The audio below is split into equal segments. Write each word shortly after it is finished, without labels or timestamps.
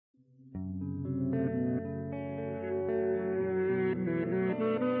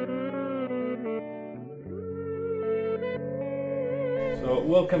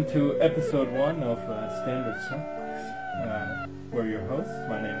welcome to episode 1 of Standard Songs. We're your hosts.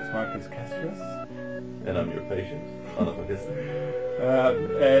 My name is Marcos Caceres. And I'm your patient, Anna.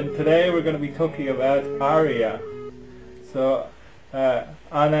 And today we're going to be talking about Aria. So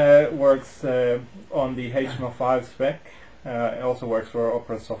Anna works on the HTML5 spec. Also works for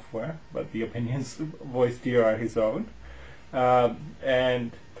Opera software, but the opinions voiced here are his own. So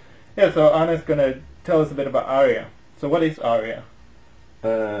Anna's going to tell us a bit about Aria. So what is Aria?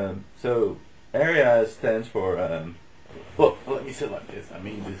 So Aria stands for, well, let me say it like this. I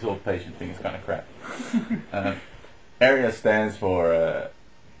mean, this whole patient thing is kind of crap. Aria stands for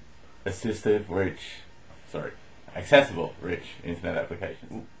accessible, rich internet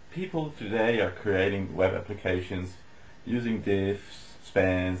applications. People today are creating web applications using divs,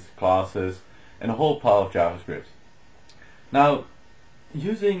 spans, classes, and a whole pile of JavaScript. Now,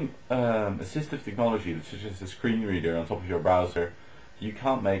 using assistive technology, such as a screen reader on top of your browser, you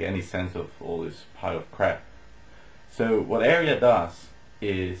can't make any sense of all this pile of crap. So what Aria does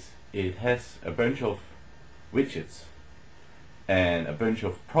is it has a bunch of widgets and a bunch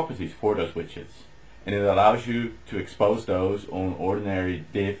of properties for those widgets, and it allows you to expose those on ordinary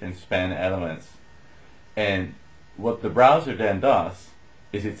div and span elements. And what the browser then does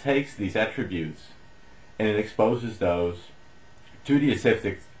is it takes these attributes and it exposes those to the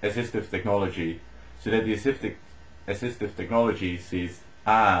assistive technology, so that the assistive technology sees,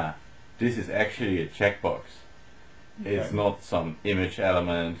 this is actually a checkbox. Okay. It's not some image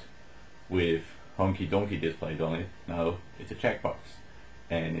element with honky donkey displayed on it. No, it's a checkbox,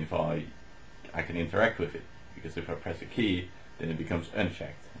 and if I can interact with it, because if I press a key, then it becomes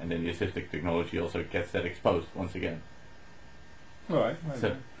unchecked, and then the assistive technology also gets that exposed once again. Alright,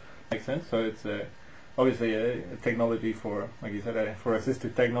 so makes sense. So it's obviously a technology for, like you said, for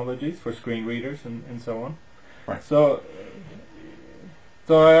assistive technologies, for screen readers and so on. Right. So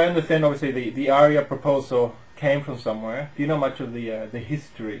I understand obviously the Aria proposal came from somewhere. Do you know much of the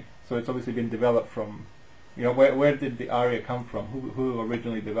history? So it's obviously been developed from, where did the Aria come from? Who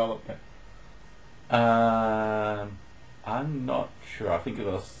originally developed it? I'm not sure. I think it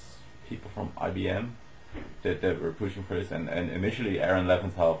was people from IBM that were pushing for this, and initially Aaron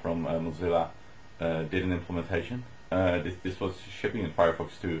Leventhal from Mozilla did an implementation. This was shipping in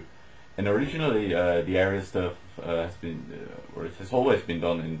Firefox 2, and originally the Aria stuff has been, or it has always been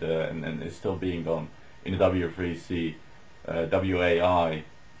done in the, and is still being done in the W3C WAI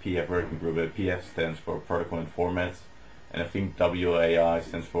PF working group. PF stands for Protocol and Formats, and I think WAI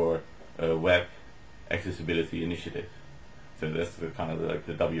stands for Web Accessibility Initiative. So that's the kind of like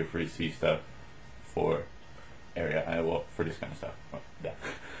the W3C stuff for Aria, well, for this kind of stuff. Well,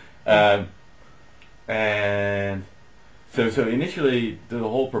 yeah. And so initially the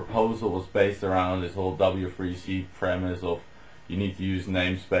whole proposal was based around this whole W3C premise of you need to use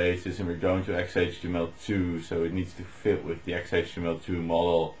namespaces, and we're going to XHTML2, so it needs to fit with the XHTML2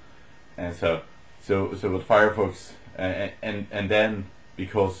 model. And so with Firefox, and then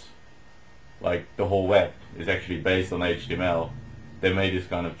because like the whole web is actually based on HTML, they made this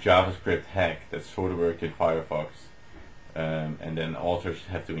kind of JavaScript hack that sort of worked in Firefox, and then authors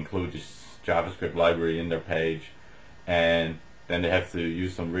have to include this JavaScript library in their page, and then they have to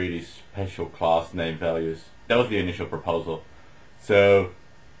use some really special class name values. That was the initial proposal. So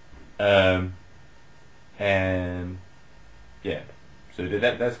that's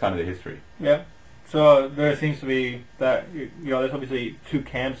kind of the history. Yeah. So there seems to be that there's obviously two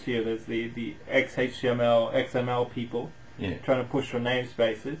camps here. There's the XML people, yeah, trying to push for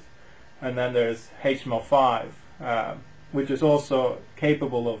namespaces, and then there's HTML5, which is also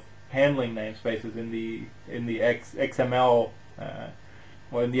capable of handling namespaces in the XML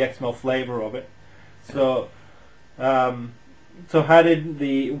or in the XML flavor of it. So how did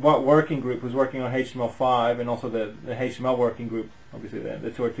what working group was working on HTML5 and also the HTML working group, obviously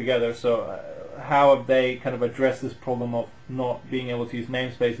the two are together, so how have they kind of addressed this problem of not being able to use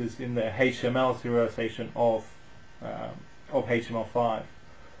namespaces in the HTML serialization of HTML5?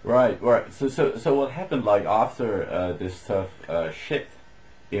 Right. So what happened, like after this stuff shipped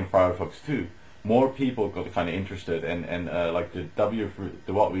in Firefox 2, more people got kind of interested, and like the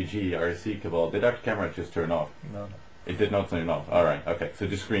WG RC cabal, did our camera just turn off? No. It did not turn off. All right. Okay. So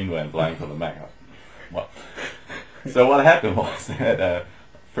the screen went blank on the Mac. Well, so what happened was that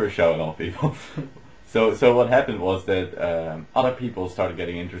first showing all people. So what happened was that other people started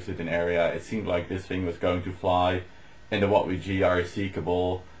getting interested in Aria. It seemed like this thing was going to fly, and the WG RC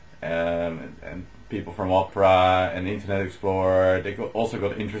cabal and people from Opera and Internet Explorer, they also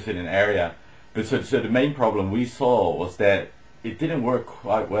got interested in Aria. But so the main problem we saw was that it didn't work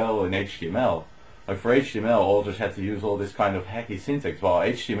quite well in HTML. like for HTML, authors had to use all this kind of hacky syntax, while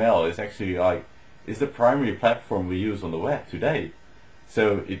HTML is actually is the primary platform we use on the web today.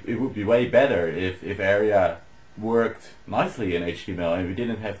 So it would be way better if Aria worked nicely in HTML and we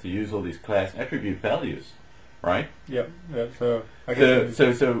didn't have to use all these class attribute values, right? Yep. Yeah. So I guess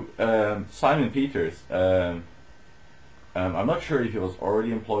Simon Peters. I'm not sure if he was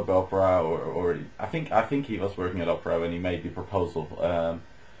already employed by Opera or I think he was working at Opera when he made the proposal.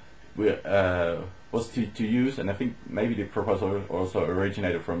 Was to use, and I think maybe the proposal also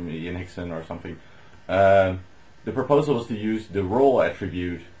originated from Ian Hickson or something. The proposal was to use the role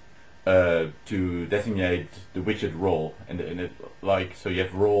attribute to designate the widget role, and it so you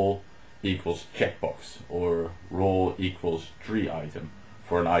have role equals checkbox or role equals tree item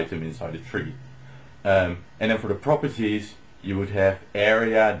for an item inside a tree. And then for the properties, you would have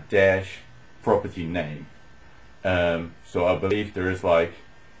area dash property name. So I believe there is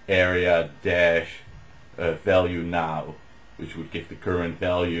area dash value now, which would give the current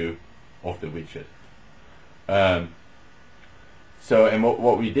value of the widget. And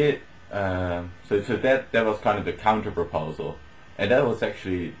what we did, so that was kind of the counter proposal, and that was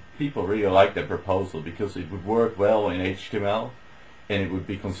actually, people really liked that proposal because it would work well in HTML and it would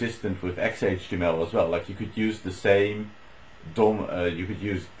be consistent with XHTML as well. Like you could use the same you could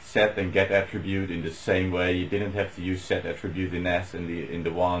use set and get attribute in the same way. You didn't have to use set attribute in S in the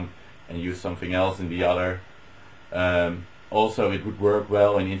one and use something else in the other. Also, it would work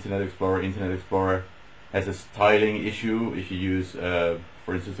well in Internet Explorer. Internet Explorer has a styling issue if you use,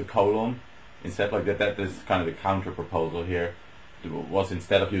 for instance, a colon instead. Like that is kind of the counter proposal here. It was,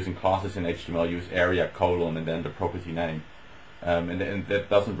 instead of using classes in HTML, use area colon and then the property name. And that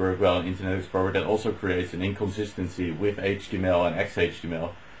doesn't work well in Internet Explorer. That also creates an inconsistency with HTML and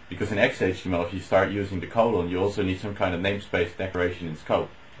XHTML, because in XHTML, if you start using the colon, you also need some kind of namespace declaration in scope,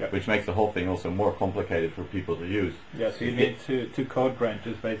 yep, which makes the whole thing also more complicated for people to use. Yeah, so you need two code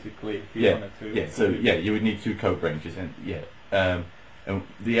branches basically if you wanted to. Yeah, so you would need two code branches, and and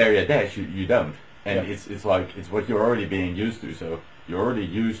the area dash you don't, and it's what you're already being used to. So you're already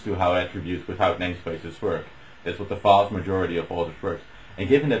used to how attributes without namespaces work. That's what the vast majority of authors works. And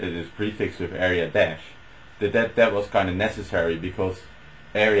given that it is prefixed with area dash, that was kind of necessary, because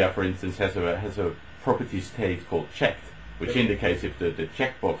area, for instance, has a property state called checked, which indicates if the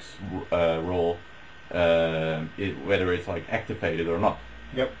checkbox role, whether it's activated or not.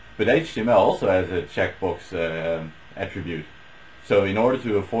 Yep. But HTML also has a checkbox attribute. So in order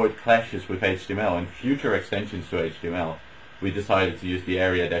to avoid clashes with HTML and future extensions to HTML, we decided to use the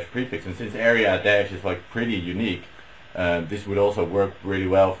area dash prefix. And since area dash is pretty unique, this would also work really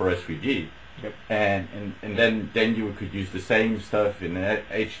well for SVG. Yep. And then you could use the same stuff in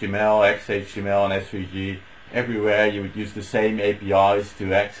HTML, XHTML, and SVG. Everywhere you would use the same APIs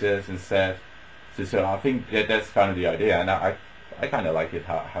to access and set. So I think that's kind of the idea, and I kind of like it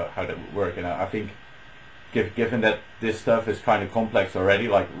how that would work. And I think given that this stuff is kind of complex already,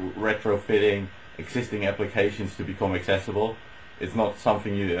 like retrofitting existing applications to become accessible, it's not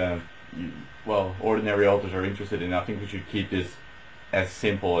something ordinary authors are interested in. I think we should keep this as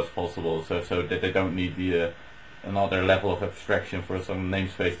simple as possible, so that they don't need another level of abstraction for some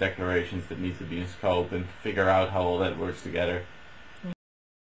namespace declarations that need to be in scope and figure out how all that works together.